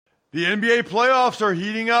The NBA playoffs are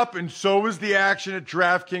heating up, and so is the action at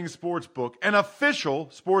DraftKings Sportsbook, an official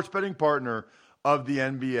sports betting partner of the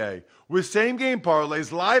NBA. With same-game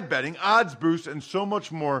parlays, live betting, odds boosts, and so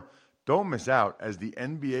much more, don't miss out as the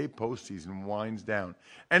NBA postseason winds down.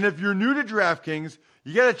 And if you're new to DraftKings,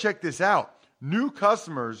 you got to check this out. New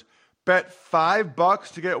customers bet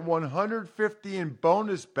 $5 to get $150 in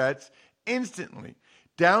bonus bets instantly.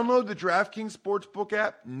 Download the DraftKings Sportsbook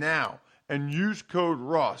app now and use code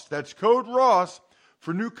Ross. That's code Ross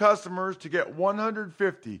for new customers to get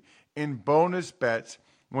 $150 in bonus bets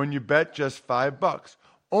when you bet just $5.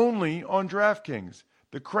 Only on DraftKings.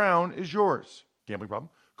 The crown is yours. Gambling problem?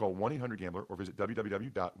 Call 1-800-GAMBLER or visit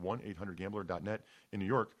www.1800gambler.net. In New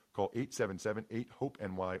York, call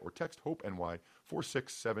 877-8-HOPE-NY or text HOPE-NY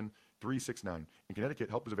 467-369. In Connecticut,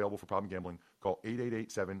 help is available for problem gambling. Call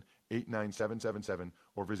 888-7-897-7777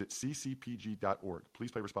 or visit ccpg.org.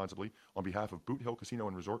 Please play responsibly on behalf of Boot Hill Casino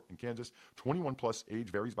and Resort in Kansas. 21 plus, age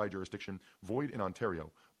varies by jurisdiction. Void in Ontario.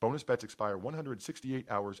 Bonus bets expire 168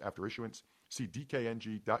 hours after issuance. See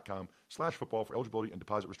dkng.com/football for eligibility and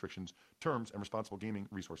deposit restrictions, terms, and responsible gaming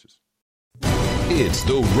resources. It's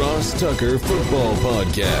the Ross Tucker Football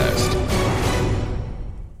Podcast.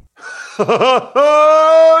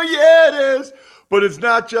 Oh, yeah, it is. But it's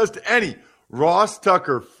not just any Ross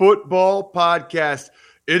Tucker Football Podcast.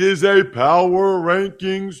 It is a Power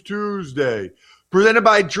Rankings Tuesday. Presented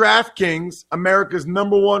by DraftKings, America's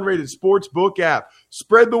 #1 rated sportsbook app.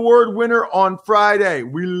 Spread the word winner on Friday.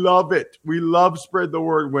 We love it. We love spread the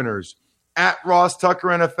word winners. At Ross Tucker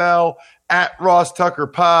NFL, at Ross Tucker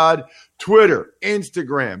Pod, Twitter,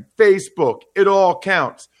 Instagram, Facebook. It all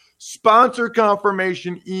counts. Sponsor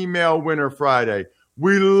confirmation email winner Friday.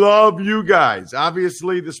 We love you guys.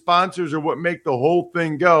 Obviously, the sponsors are what make the whole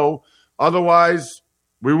thing go. Otherwise,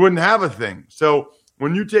 we wouldn't have a thing. So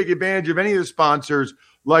when you take advantage of any of the sponsors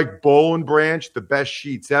like Bowl and Branch, the best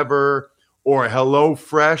sheets ever, or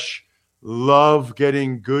HelloFresh, love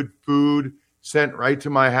getting good food sent right to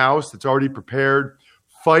my house that's already prepared.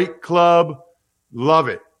 Fight Club, love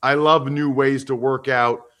it. I love new ways to work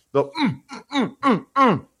out.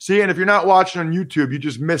 See, and if you're not watching on YouTube, you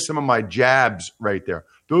just missed some of my jabs right there.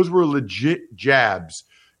 Those were legit jabs.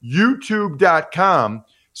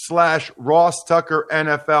 YouTube.com/Ross Tucker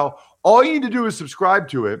NFL. All you need to do is subscribe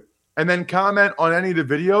to it and then comment on any of the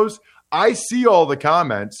videos. I see all the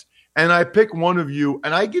comments and I pick one of you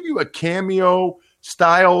and I give you a Cameo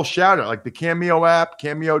style shout out, like the Cameo app,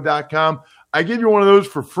 cameo.com. I give you one of those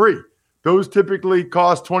for free. Those typically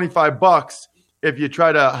cost $25 if you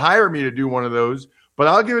try to hire me to do one of those, but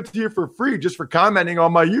I'll give it to you for free just for commenting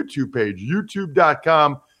on my YouTube page,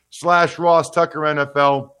 youtube.com/Ross Tucker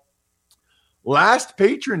NFL. Last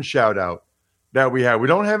patron shout out that we have. We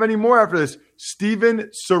don't have any more after this. Steven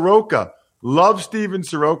Soroka. Love Steven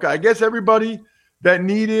Soroka. I guess everybody that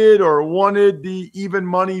needed or wanted the even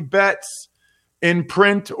money bets in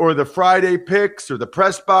print or the Friday picks or the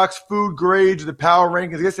press box food grades, the power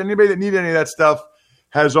rankings, I guess anybody that needed any of that stuff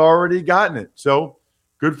has already gotten it. So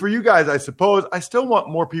good for you guys, I suppose. I still want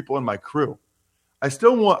more people in my crew. I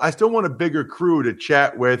still want a bigger crew to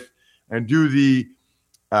chat with and do the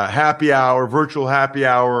happy hour, virtual happy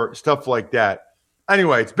hour, stuff like that.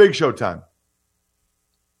 Anyway, it's Big Show time.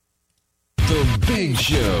 The Big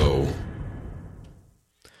Show.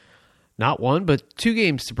 Not one, but two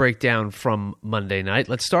games to break down from Monday night.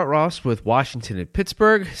 Let's start, Ross, with Washington at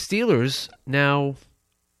Pittsburgh. Steelers now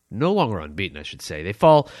no longer unbeaten, I should say. They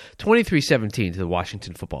fall 23-17 to the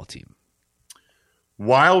Washington football team.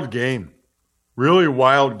 Wild game. Really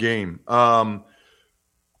wild game. I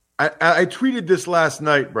tweeted this last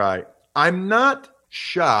night, Bri. I'm not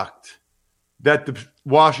shocked that the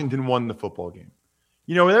Washington won the football game.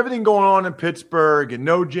 You know, with everything going on in Pittsburgh and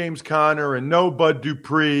no James Conner and no Bud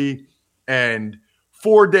Dupree and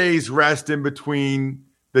 4 days rest in between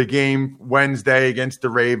the game Wednesday against the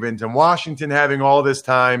Ravens and Washington having all this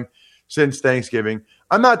time since Thanksgiving,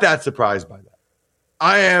 I'm not that surprised by that.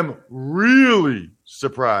 I am really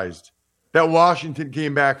surprised that Washington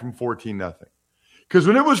came back from 14-0. Because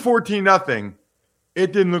when it was 14-0,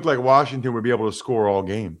 it didn't look like Washington would be able to score all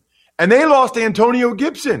game. And they lost Antonio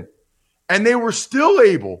Gibson. And they were still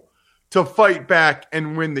able to fight back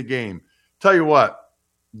and win the game. Tell you what,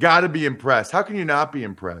 got to be impressed. How can you not be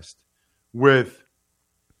impressed with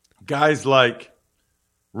guys like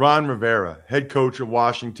Ron Rivera, head coach of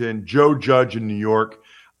Washington, Joe Judge in New York?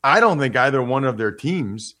 I don't think either one of their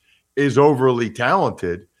teams is overly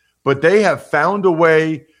talented, but they have found a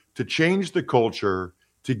way to change the culture,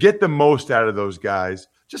 to get the most out of those guys.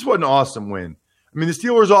 Just what an awesome win. I mean, the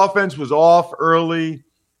Steelers' offense was off early.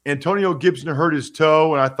 Antonio Gibson hurt his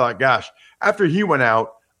toe, and I thought, gosh, after he went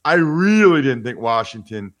out, I really didn't think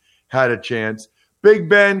Washington had a chance. Big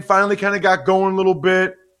Ben finally kind of got going a little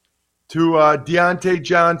bit to Deontay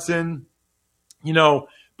Johnson,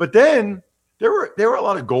 but then there were a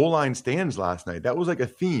lot of goal line stands last night. That was like a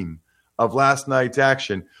theme of last night's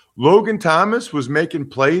action. Logan Thomas was making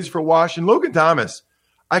plays for Washington. Logan Thomas,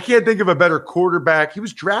 I can't think of a better quarterback. He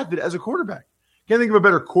was drafted as a quarterback. Can't think of a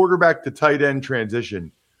better quarterback to tight end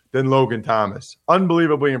transition than Logan Thomas.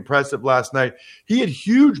 Unbelievably impressive last night. He had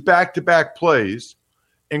huge back-to-back plays,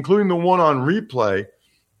 including the one on replay.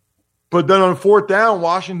 But then on fourth down,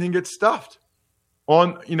 Washington gets stuffed.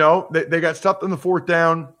 They got stuffed on the fourth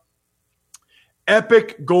down.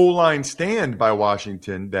 Epic goal line stand by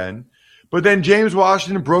Washington then. But then James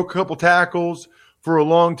Washington broke a couple tackles for a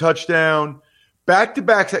long touchdown.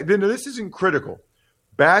 Back-to-back sacks. This isn't critical.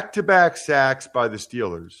 Back-to-back sacks by the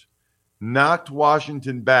Steelers knocked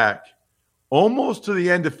Washington back almost to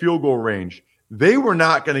the end of field goal range. They were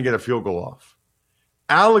not going to get a field goal off.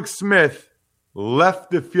 Alex Smith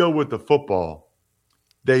left the field with the football.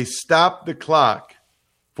 They stopped the clock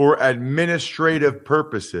for administrative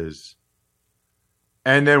purposes.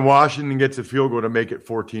 And then Washington gets a field goal to make it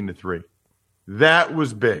 14-3. That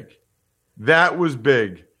was big. That was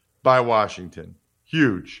big by Washington.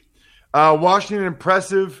 Huge. Washington,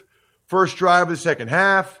 impressive first drive of the second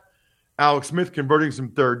half. Alex Smith converting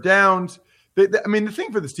some third downs. The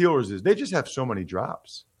thing for the Steelers is they just have so many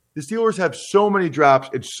drops. The Steelers have so many drops.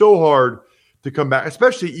 It's so hard to come back,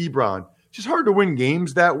 especially Ebron. It's just hard to win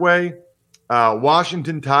games that way.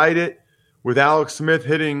 Washington tied it with Alex Smith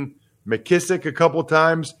hitting McKissick a couple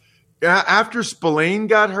times. After Spillane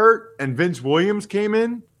got hurt and Vince Williams came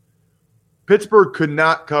in, Pittsburgh could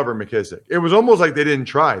not cover McKissick. It was almost like they didn't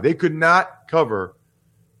try. They could not cover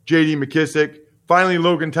J.D. McKissick. Finally,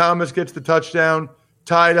 Logan Thomas gets the touchdown,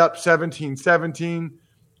 tied up 17-17.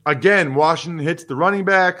 Again, Washington hits the running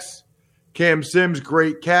backs. Cam Sims,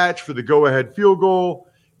 great catch for the go-ahead field goal.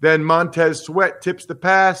 Then Montez Sweat tips the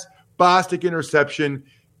pass. Bostic interception.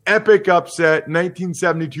 Epic upset.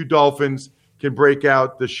 1972 Dolphins can break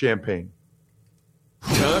out the champagne.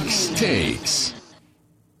 Tuck's Takes.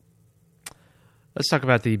 Let's talk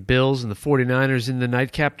about the Bills and the 49ers in the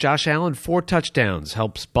nightcap. Josh Allen, 4 touchdowns,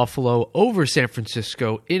 helps Buffalo over San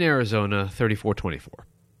Francisco in Arizona, 34-24.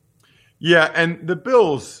 Yeah, and the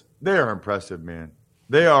Bills, they are impressive, man.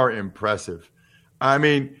 They are impressive. I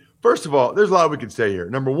mean, first of all, there's a lot we could say here.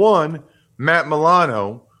 Number one, Matt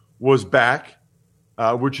Milano was back,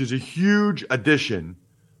 which is a huge addition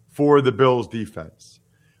for the Bills defense.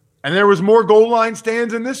 And there was more goal line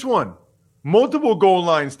stands in this one. Multiple goal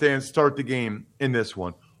line stands start the game in this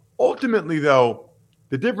one. Ultimately, though,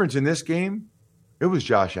 the difference in this game, it was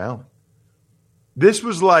Josh Allen. This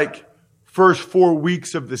was like first 4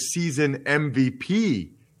 weeks of the season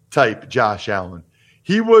MVP type Josh Allen.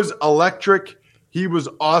 He was electric. He was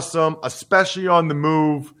awesome, especially on the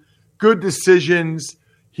move. Good decisions.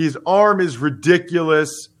 His arm is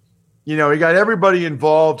ridiculous. He got everybody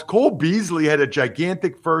involved. Cole Beasley had a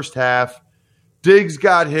gigantic first half. Diggs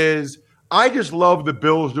got his. I just love the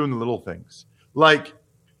Bills doing the little things. Like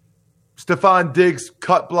Stephon Diggs'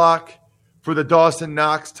 cut block for the Dawson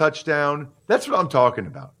Knox touchdown. That's what I'm talking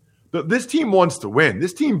about. This team wants to win.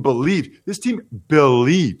 This team believes. This team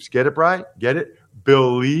believes. Get it, Brian? Get it?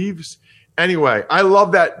 Believes. Anyway, I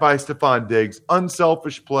love that by Stephon Diggs.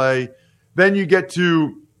 Unselfish play. Then you get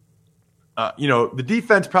to, the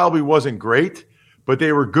defense probably wasn't great, but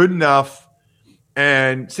they were good enough.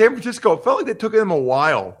 And San Francisco, it felt like it took them a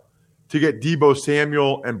while to get Deebo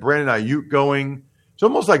Samuel and Brandon Ayuk going. It's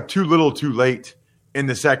almost like too little too late in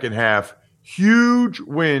the second half. Huge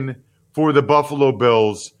win for the Buffalo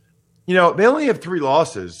Bills. They only have 3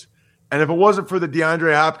 losses. And if it wasn't for the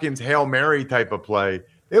DeAndre Hopkins Hail Mary type of play,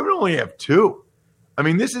 they would only have 2. I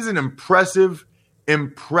mean, this is an impressive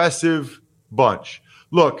bunch.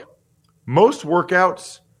 Look, most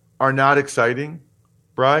workouts are not exciting,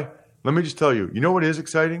 Bri. Let me just tell you, you know what is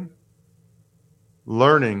exciting?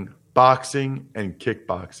 Learning boxing and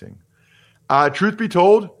kickboxing. Truth be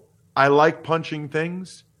told, I like punching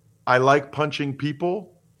things. I like punching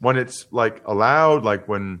people when it's like allowed, like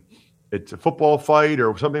when it's a football fight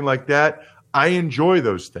or something like that. I enjoy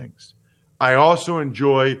those things. I also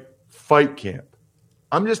enjoy fight camp.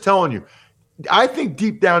 I'm just telling you, I think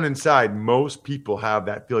deep down inside, most people have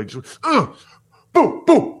that feeling. Just, boom,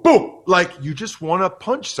 boom, boom. Like you just want to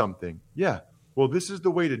punch something. Yeah. Well, this is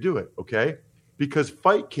the way to do it, okay? Because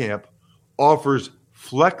fight camp offers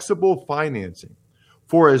flexible financing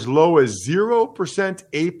for as low as 0%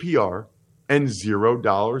 APR and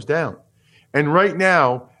 $0 down. And right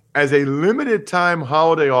now, as a limited time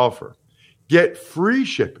holiday offer, get free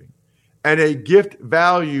shipping and a gift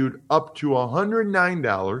valued up to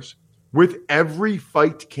 $109 with every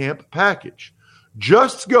Fight Camp package.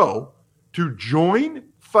 Just go to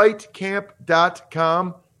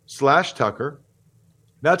joinfightcamp.com/Tucker.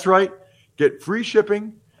 That's right. Get free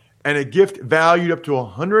shipping and a gift valued up to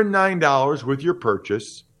 $109 with your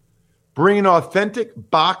purchase. Bring an authentic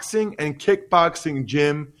boxing and kickboxing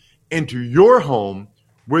gym into your home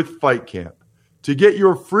with Fight Camp. To get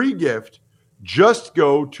your free gift, just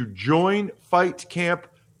go to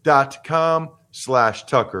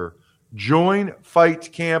joinfightcamp.com/Tucker.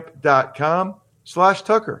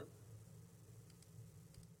 joinfightcamp.com/Tucker.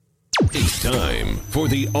 It's time for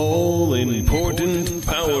the all-important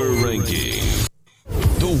power ranking.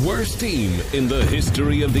 The worst team in the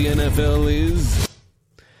history of the NFL is...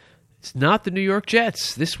 It's not the New York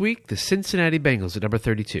Jets. This week, the Cincinnati Bengals at number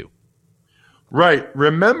 32. Right.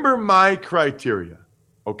 Remember my criteria,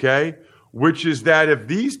 okay? Which is that if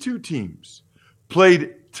these two teams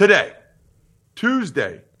played today,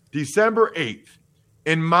 Tuesday, December 8th,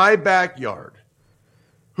 in my backyard,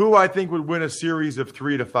 who I think would win a series of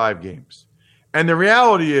 3 to 5 games. And the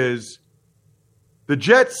reality is the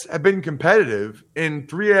Jets have been competitive in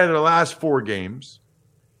 3 out of the last 4 games.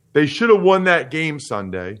 They should have won that game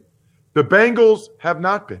Sunday. The Bengals have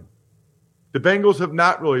not been. The Bengals have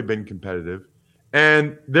not really been competitive.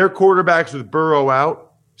 And their quarterbacks with Burrow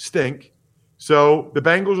out stink. So the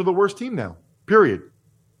Bengals are the worst team now, period.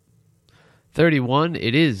 31,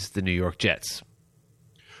 it is the New York Jets.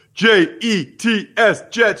 Jets,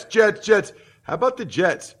 Jets. How about the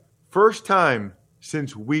Jets? First time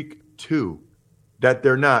since week 2 that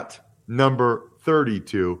they're not number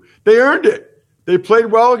 32. They earned it. They played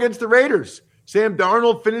well against the Raiders. Sam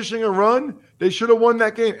Darnold finishing a run. They should have won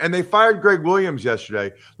that game. And they fired Greg Williams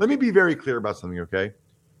yesterday. Let me be very clear about something, okay?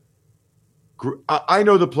 I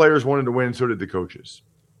know the players wanted to win, so did the coaches.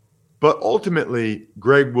 But ultimately,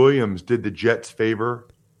 Greg Williams did the Jets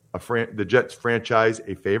the Jets franchise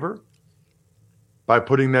a favor by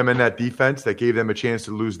putting them in that defense that gave them a chance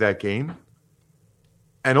to lose that game.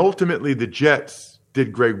 And ultimately, the Jets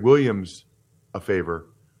did Greg Williams a favor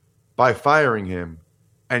by firing him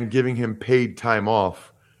and giving him paid time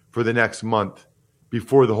off for the next month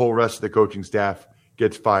before the whole rest of the coaching staff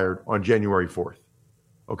gets fired on January 4th.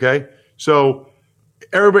 Okay? So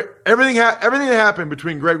everything that happened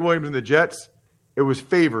between Greg Williams and the Jets, it was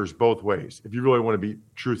favors both ways, if you really want to be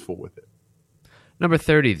truthful with it. Number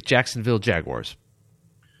 30, the Jacksonville Jaguars.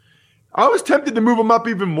 I was tempted to move them up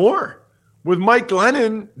even more. With Mike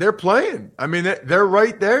Glennon, they're playing. I mean, they're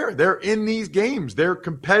right there. They're in these games. They're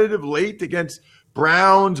competitive late against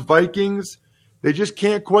Browns, Vikings. They just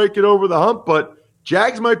can't quite get over the hump, but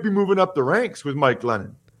Jags might be moving up the ranks with Mike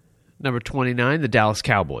Glennon. Number 29, the Dallas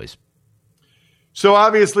Cowboys. So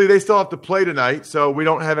obviously they still have to play tonight, so we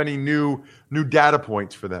don't have any new data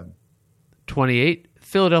points for them. 28,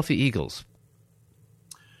 Philadelphia Eagles.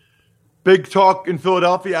 Big talk in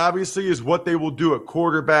Philadelphia, obviously, is what they will do at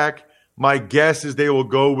quarterback. My guess is they will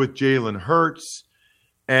go with Jalen Hurts.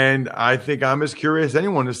 And I think I'm as curious as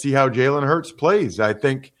anyone to see how Jalen Hurts plays. I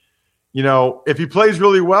think, if he plays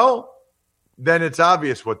really well, then it's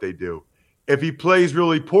obvious what they do. If he plays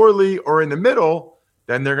really poorly or in the middle,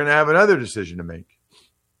 then they're going to have another decision to make.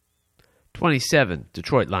 27,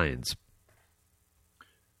 Detroit Lions.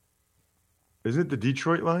 Isn't it the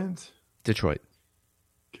Detroit Lions? Detroit.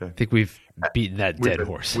 Okay. I think we've beaten that dead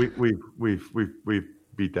horse. We've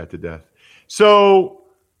beat that to death. So,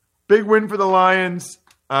 big win for the Lions.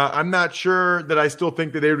 I'm not sure that I still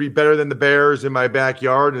think that they would be better than the Bears in my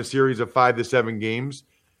backyard in a series of 5 to 7 games.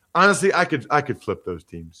 Honestly, I could flip those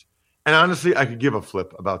teams. And honestly, I could give a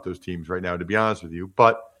flip about those teams right now, to be honest with you.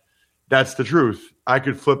 But that's the truth. I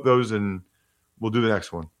could flip those, and we'll do the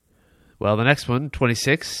next one. Well, the next one,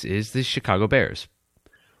 26, is the Chicago Bears.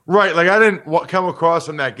 Right. Like, I didn't come across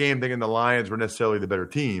from that game thinking the Lions were necessarily the better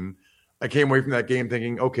team. I came away from that game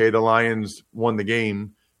thinking, okay, the Lions won the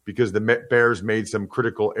game because the Bears made some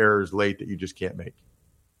critical errors late that you just can't make.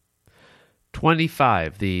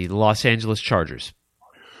 25, the Los Angeles Chargers.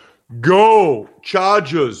 Go!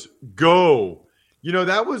 Chargers, go!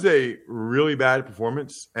 That was a really bad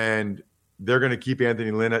performance, and they're going to keep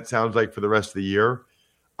Anthony Lynn, it sounds like, for the rest of the year.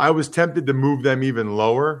 I was tempted to move them even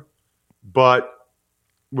lower, but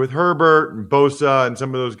with Herbert and Bosa and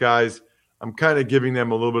some of those guys, I'm kind of giving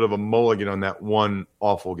them a little bit of a mulligan on that one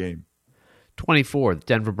awful game. 24, the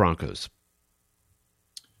Denver Broncos.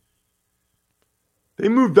 They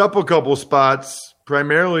moved up a couple spots,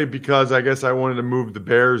 primarily because I guess I wanted to move the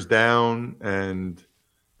Bears down and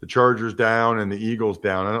the Chargers down and the Eagles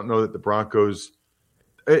down. I don't know that the Broncos,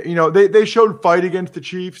 they showed fight against the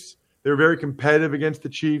Chiefs. They were very competitive against the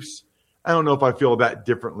Chiefs. I don't know if I feel that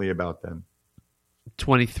differently about them.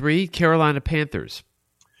 23, Carolina Panthers.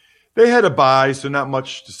 They had a bye, so not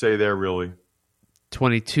much to say there, really.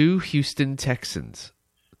 22, Houston Texans.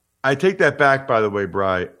 I take that back, by the way,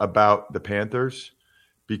 Bri, about the Panthers,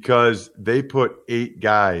 because they put 8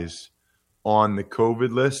 guys on the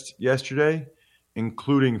COVID list yesterday,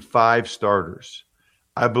 including 5 starters.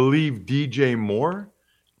 I believe DJ Moore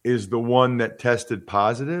is the one that tested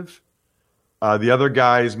positive. The other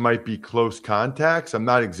guys might be close contacts. I'm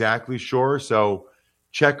not exactly sure, so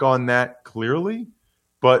check on that clearly.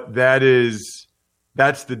 But that's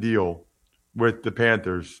the deal with the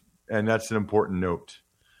Panthers, and that's an important note.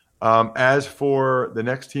 As for the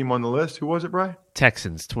next team on the list, who was it, Bri?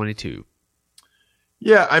 Texans, 22.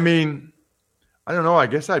 Yeah, I mean, I don't know. I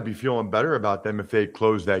guess I'd be feeling better about them if they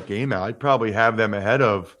closed that game out. I'd probably have them ahead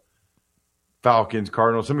of Falcons,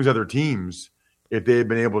 Cardinals, some of these other teams if they had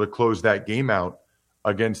been able to close that game out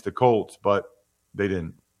against the Colts, but they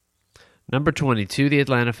didn't. Number 22, the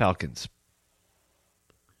Atlanta Falcons.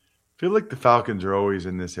 I feel like the Falcons are always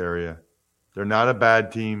in this area. They're not a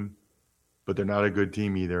bad team, but they're not a good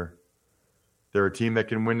team either. They're a team that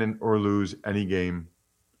can win or lose any game,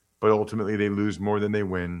 but ultimately they lose more than they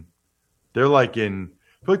win. I feel like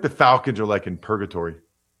the Falcons are like in purgatory.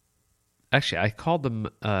 Actually, I called them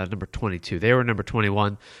number 22. They were number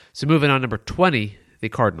 21. So moving on, number 20, the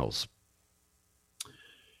Cardinals.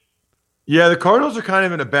 Yeah, the Cardinals are kind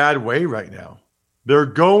of in a bad way right now. They're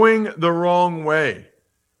going the wrong way.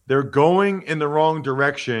 They're going in the wrong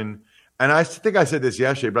direction. And I think I said this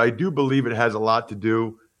yesterday, but I do believe it has a lot to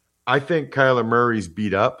do. I think Kyler Murray's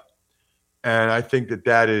beat up, and I think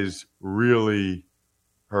that is really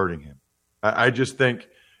hurting him. I just think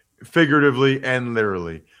figuratively and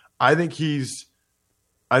literally. I think he's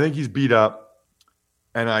beat up,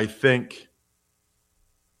 and I think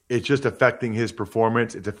it's just affecting his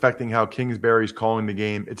performance. It's affecting how Kingsbury's calling the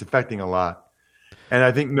game. It's affecting a lot. And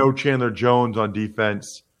I think no Chandler Jones on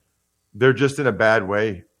defense. They're just in a bad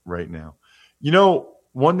way right now. You know,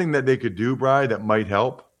 one thing that they could do, Bri, that might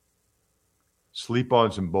help, sleep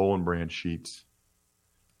on some Boll and Branch sheets.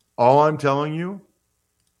 All I'm telling you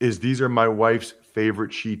is these are my wife's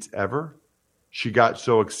favorite sheets ever. She got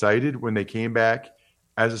so excited when they came back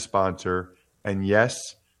as a sponsor. And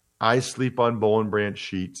yes, I sleep on Boll and Branch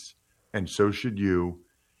sheets, and so should you.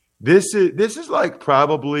 This is like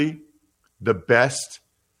probably the best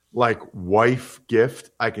like wife gift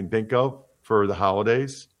I can think of for the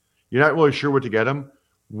holidays. You're not really sure what to get them.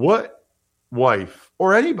 What wife,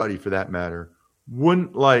 or anybody for that matter,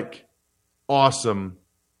 wouldn't like awesome,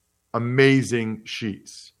 amazing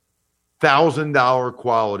sheets? $1,000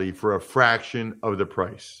 quality for a fraction of the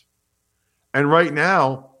price. And right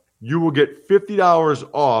now, you will get $50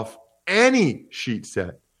 off any sheet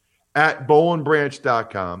set at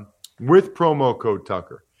bollandbranch.com with promo code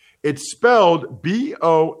Tucker. It's spelled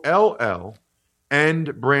BOLL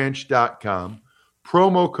and branch.com.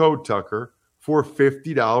 Promo code Tucker for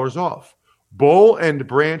 $50 off.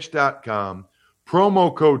 bollandbranch.com.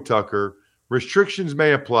 Promo code Tucker. Restrictions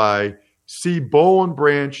may apply. See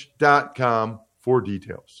bollandbranch.com for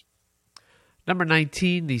details. Number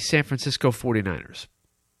 19, the San Francisco 49ers.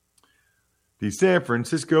 The San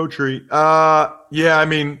Francisco tree. Yeah, I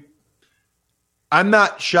mean, I'm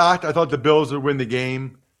not shocked. I thought the Bills would win the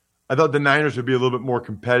game. I thought the Niners would be a little bit more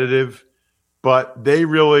competitive, but they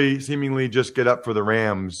really seemingly just get up for the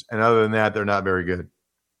Rams. And other than that, they're not very good.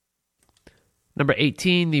 Number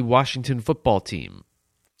 18, the Washington football team.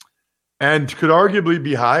 And could arguably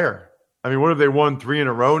be higher. I mean, what have they won 3 in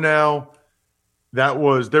a row now? There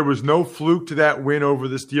was no fluke to that win over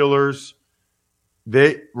the Steelers.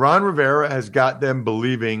 Ron Rivera has got them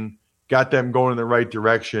believing, got them going in the right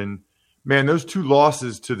direction. Man, those 2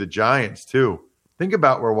 losses to the Giants, too. Think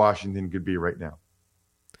about where Washington could be right now.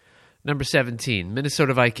 Number 17,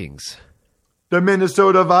 Minnesota Vikings. The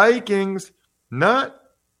Minnesota Vikings, not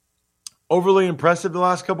overly impressive the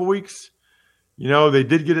last couple weeks. You know, they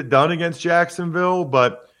did get it done against Jacksonville,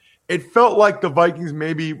 but it felt like the Vikings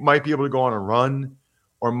maybe might be able to go on a run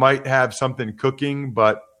or might have something cooking,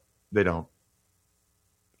 but they don't.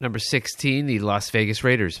 Number 16, the Las Vegas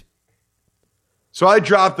Raiders. So I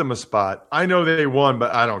dropped them a spot. I know they won,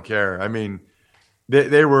 but I don't care. I mean,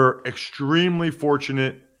 they were extremely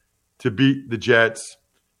fortunate to beat the Jets.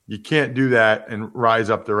 You can't do that and rise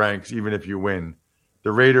up the ranks even if you win.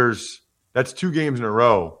 The Raiders, that's 2 games in a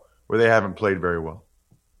row where they haven't played very well.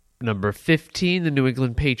 Number 15, the New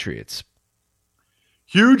England Patriots.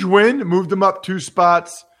 Huge win, moved them up 2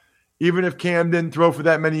 spots. Even if Cam didn't throw for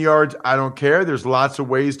that many yards, I don't care. There's lots of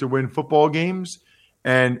ways to win football games,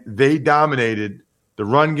 and they dominated the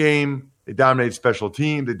run game, They dominated special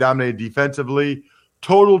teams. They dominated defensively.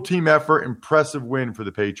 Total team effort, impressive win for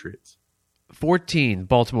the Patriots. 14,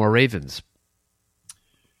 Baltimore Ravens.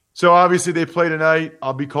 So obviously they play tonight.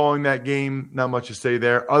 I'll be calling that game. Not much to say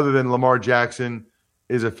there other than Lamar Jackson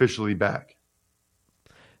is officially back.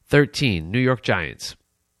 13, New York Giants.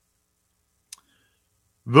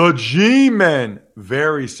 The G-Men,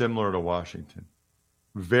 very similar to Washington.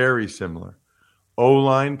 Very similar.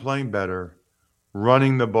 O-line playing better,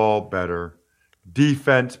 running the ball better,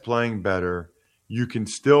 defense playing better. You can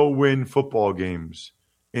still win football games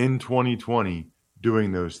in 2020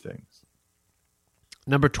 doing those things.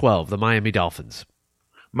 Number 12, the Miami Dolphins.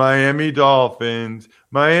 Miami Dolphins,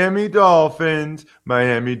 Miami Dolphins,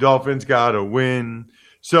 Miami Dolphins gotta win.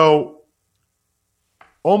 So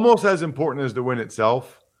almost as important as the win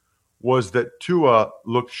itself was that Tua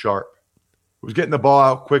looked sharp. Was getting the ball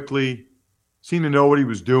out quickly, seemed to know what he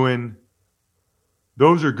was doing.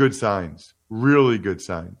 Those are good signs, really good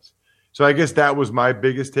signs. So I guess that was my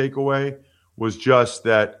biggest takeaway, was just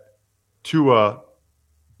that Tua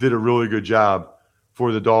did a really good job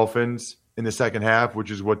for the Dolphins in the second half,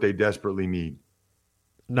 which is what they desperately need.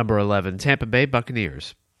 Number 11, Tampa Bay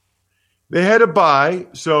Buccaneers. They had a bye,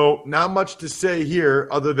 so not much to say here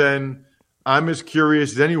other than I'm as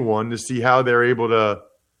curious as anyone to see how they're able to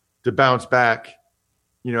bounce back,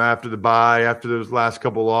 after the bye, after those last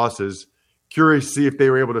couple losses. Curious to see if they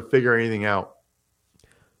were able to figure anything out.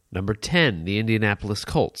 Number 10, the Indianapolis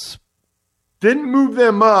Colts. Didn't move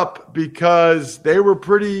them up because they were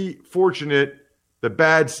pretty fortunate, the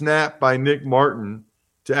bad snap by Nick Martin,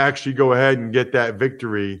 to actually go ahead and get that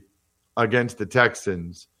victory against the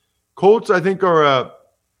Texans. Colts, I think, are a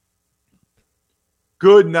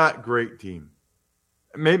good, not great team.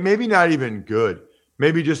 Maybe not even good.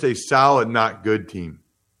 Maybe just a solid, not good team.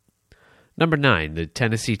 Number 9, the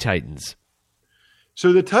Tennessee Titans.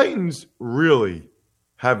 So the Titans really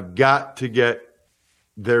have got to get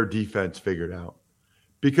their defense figured out.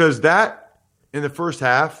 Because that, in the first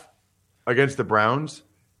half against the Browns,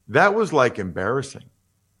 that was like embarrassing.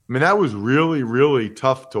 I mean, that was really, really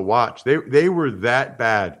tough to watch. They were that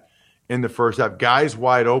bad in the first half. Guys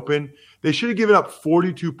wide open. They should have given up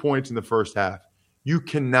 42 points in the first half. You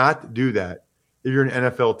cannot do that if you're an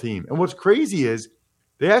NFL team. And what's crazy is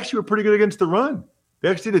they actually were pretty good against the run. They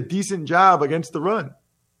actually did a decent job against the run.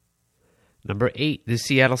 Number 8, the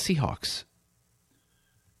Seattle Seahawks.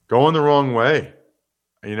 Going the wrong way.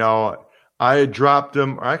 I had dropped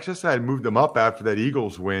them, or actually I had moved them up after that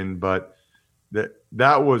Eagles win, but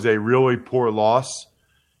that was a really poor loss.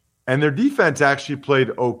 And their defense actually played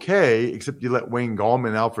okay, except you let Wayne Gallman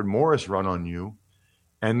and Alfred Morris run on you.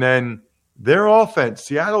 And then their offense,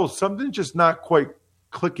 Seattle, something just not quite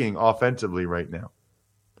clicking offensively right now.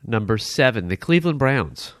 Number 7, the Cleveland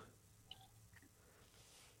Browns.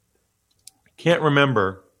 Can't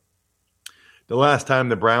remember the last time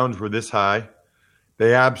the Browns were this high.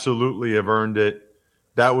 They absolutely have earned it.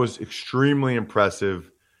 That was extremely impressive.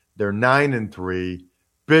 They're 9-3.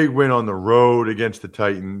 Big win on the road against the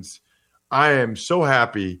Titans. I am so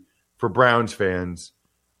happy for Browns fans.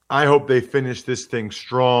 I hope they finish this thing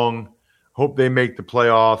strong. Hope they make the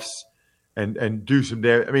playoffs and do some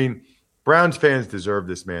damage. I mean, Browns fans deserve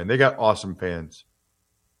this, man. They got awesome fans.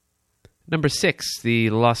 Number 6, the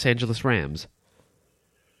Los Angeles Rams.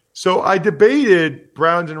 So I debated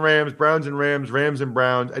Browns and Rams, Rams and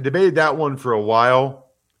Browns. I debated that one for a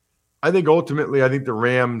while. I think ultimately, the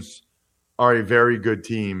Rams are a very good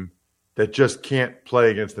team that just can't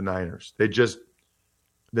play against the Niners.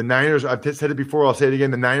 The Niners, I've said it before, I'll say it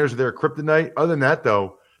again, the Niners are their kryptonite. Other than that,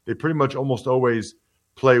 though, they pretty much almost always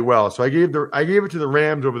play well. So I gave it to the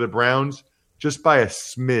Rams over the Browns just by a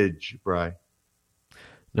smidge, Bri.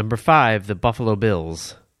 Number 5, the Buffalo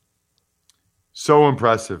Bills. So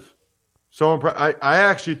impressive. I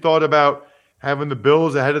actually thought about having the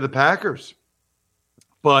Bills ahead of the Packers.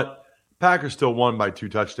 But Packers still won by 2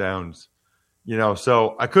 touchdowns.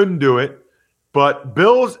 So I couldn't do it. But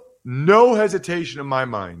Bills, no hesitation in my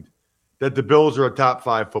mind that the Bills are a top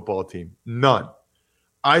 5 football team. None.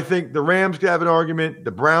 I think the Rams could have an argument.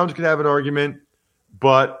 The Browns could have an argument.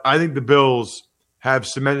 But I think the Bills have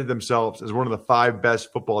cemented themselves as one of the 5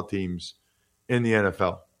 best football teams in the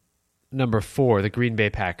NFL. Number 4, the Green Bay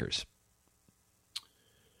Packers.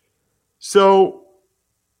 So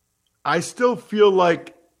I still feel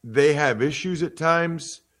like they have issues at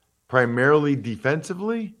times, primarily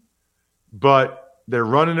defensively, but they're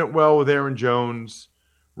running it well with Aaron Jones.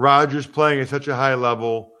 Rodgers playing at such a high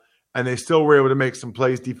level, and they still were able to make some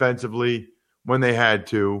plays defensively when they had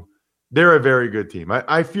to. They're a very good team.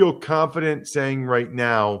 I feel confident saying right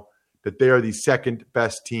now that they are the second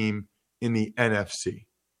best team in the NFC.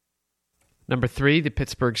 Number 3, the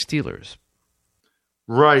Pittsburgh Steelers.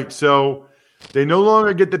 Right. So they no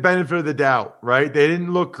longer get the benefit of the doubt, right? They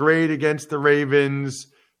didn't look great against the Ravens,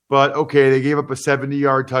 but okay, they gave up a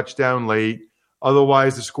 70-yard touchdown late.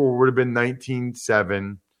 Otherwise, the score would have been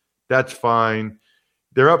 19-7. That's fine.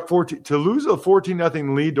 They're up 14 to lose a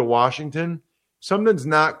 14-0 lead to Washington. Something's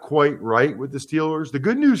not quite right with the Steelers. The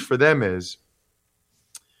good news for them is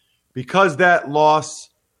because that loss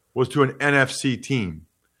was to an NFC team,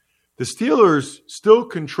 the Steelers still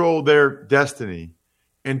control their destiny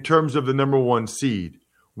in terms of the number 1 seed,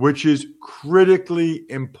 which is critically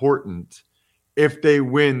important if they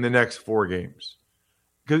win the next 4 games.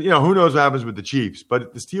 Because, who knows what happens with the Chiefs.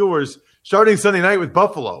 But the Steelers, starting Sunday night with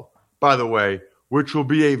Buffalo, by the way, which will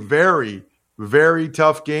be a very, very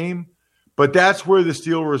tough game. But that's where the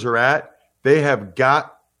Steelers are at. They have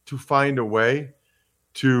got to find a way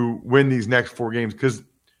to win these next 4 games because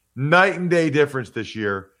night and day difference this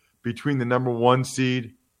year between the number 1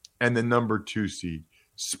 seed and the number 2 seed.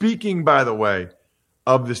 Speaking, by the way,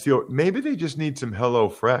 of the Steelers, maybe they just need some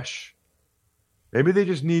HelloFresh. Maybe they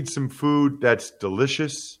just need some food that's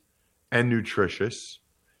delicious and nutritious,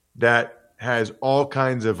 that has all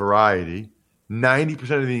kinds of variety,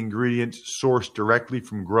 90% of the ingredients sourced directly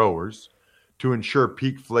from growers to ensure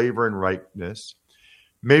peak flavor and ripeness.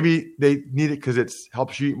 Maybe they need it because it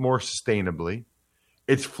helps you eat more sustainably.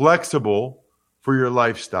 It's flexible for your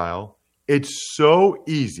lifestyle. It's so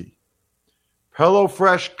easy.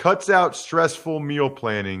 HelloFresh cuts out stressful meal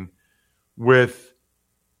planning so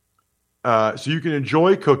you can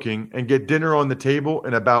enjoy cooking and get dinner on the table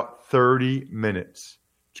in about 30 minutes.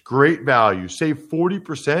 It's great value. Save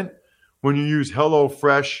 40% when you use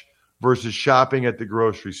HelloFresh versus shopping at the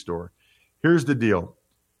grocery store. Here's the deal.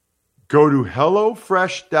 Go to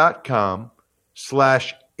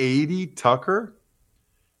HelloFresh.com/80Tucker.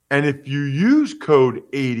 And if you use code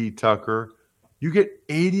 80Tucker, you get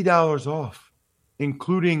 $80 off,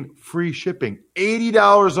 including free shipping.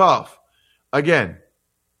 $80 off. Again,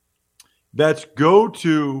 that's go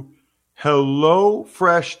to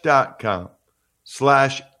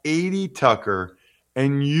HelloFresh.com/80Tucker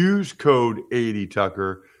and use code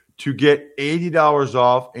 80Tucker to get $80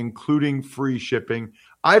 off, including free shipping.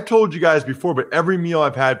 I've told you guys before, but every meal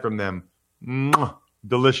I've had from them,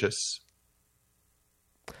 delicious.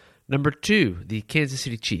 Number 2, the Kansas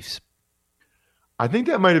City Chiefs. I think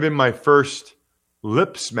that might have been my first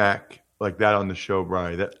lip smack like that on the show,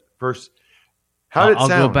 Brian. That first. How did it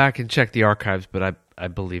sound? I'll go back and check the archives, but I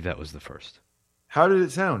believe that was the first. How did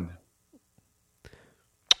it sound?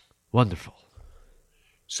 Wonderful.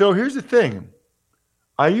 So here's the thing.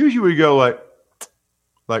 I usually would go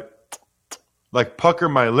like pucker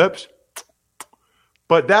my lips.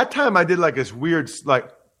 But that time I did like this weird, like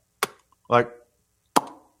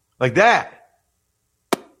that.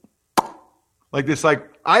 Like this, I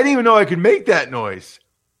didn't even know I could make that noise.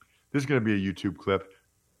 This is going to be a YouTube clip.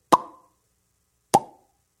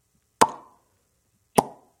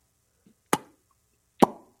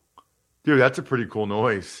 Dude, that's a pretty cool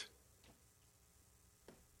noise.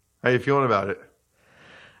 How you feeling about it?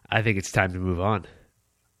 I think it's time to move on.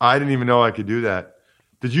 I didn't even know I could do that.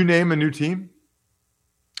 Did you name a new team?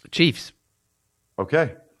 Chiefs.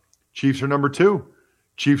 Okay. Chiefs are number 2.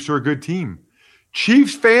 Chiefs are a good team.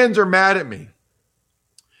 Chiefs fans are mad at me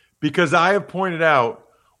because I have pointed out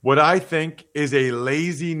what I think is a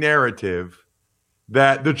lazy narrative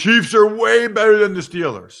that the Chiefs are way better than the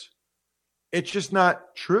Steelers. It's just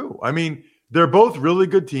not true. I mean, they're both really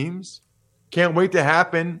good teams. Can't wait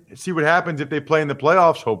to see what happens if they play in the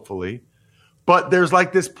playoffs, hopefully. But there's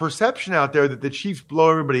like this perception out there that the Chiefs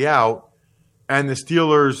blow everybody out and the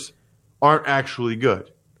Steelers aren't actually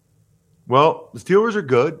good. Well, the Steelers are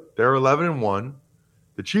good. They're 11-1.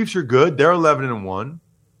 The Chiefs are good. They're 11-1.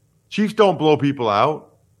 Chiefs don't blow people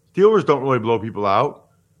out. Steelers don't really blow people out.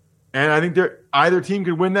 And I think either team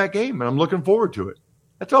could win that game, and I'm looking forward to it.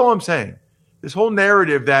 That's all I'm saying. This whole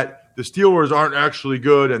narrative that the Steelers aren't actually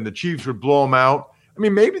good and the Chiefs would blow them out, I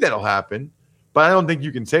mean, maybe that'll happen, but I don't think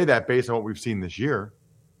you can say that based on what we've seen this year.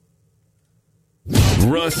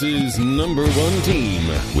 Russ's number 1 team,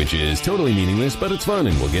 which is totally meaningless, but it's fun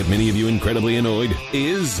and will get many of you incredibly annoyed,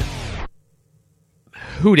 is...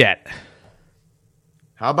 Who dat?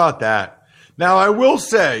 How about that? Now, I will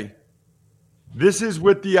say, this is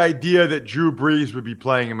with the idea that Drew Brees would be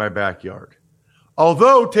playing in my backyard.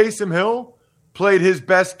 Although Taysom Hill played his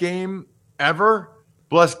best game ever,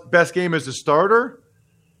 best game as a starter,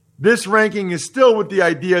 this ranking is still with the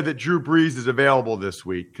idea that Drew Brees is available this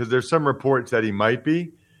week because there's some reports that he might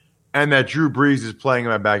be and that Drew Brees is playing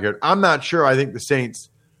in my backyard. I'm not sure. I think the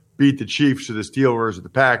Saints beat the Chiefs or the Steelers or the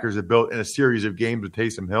Packers have built in a series of games with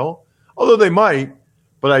Taysom Hill. Although they might,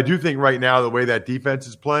 but I do think right now the way that defense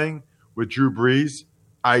is playing with Drew Brees,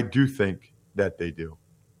 I do think that they do.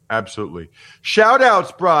 Absolutely.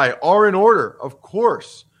 Shout-outs, Bri, are in order, of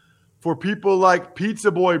course, for people like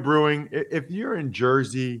Pizza Boy Brewing. If you're in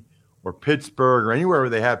Jersey or Pittsburgh or anywhere where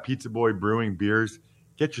they have Pizza Boy Brewing beers,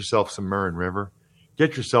 get yourself some Murrin River.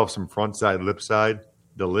 Get yourself some Frontside Lipside.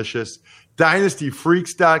 Delicious.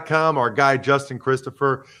 DynastyFreaks.com, our guy Justin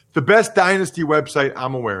Christopher. The best Dynasty website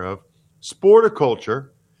I'm aware of. Sporticulture.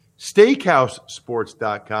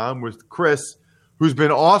 SteakhouseSports.com with Chris, who's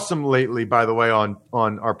been awesome lately, by the way, on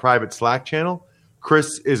our private Slack channel.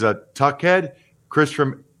 Chris is a tuckhead. Chris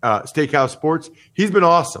from Steakhouse Sports. He's been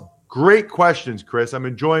awesome. Great questions, Chris. I'm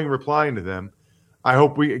enjoying replying to them. I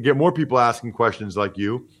hope we get more people asking questions like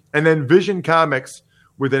you. And then Vision Comics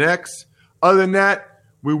with an X. Other than that,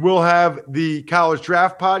 we will have the College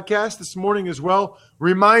Draft podcast this morning as well.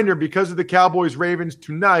 Reminder, because of the Cowboys-Ravens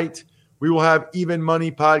tonight, we will have Even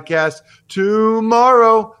Money podcast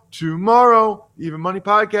tomorrow. Even Money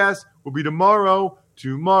podcast will be tomorrow.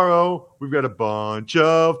 We've got a bunch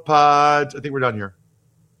of pods. I think we're done here.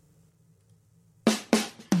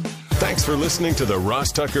 Thanks for listening to the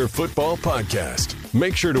Ross Tucker Football Podcast.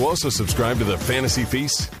 Make sure to also subscribe to the Fantasy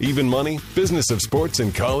Feast, Even Money, Business of Sports,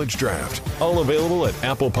 and College Draft. All available at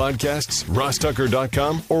Apple Podcasts,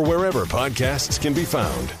 rosstucker.com, or wherever podcasts can be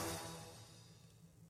found.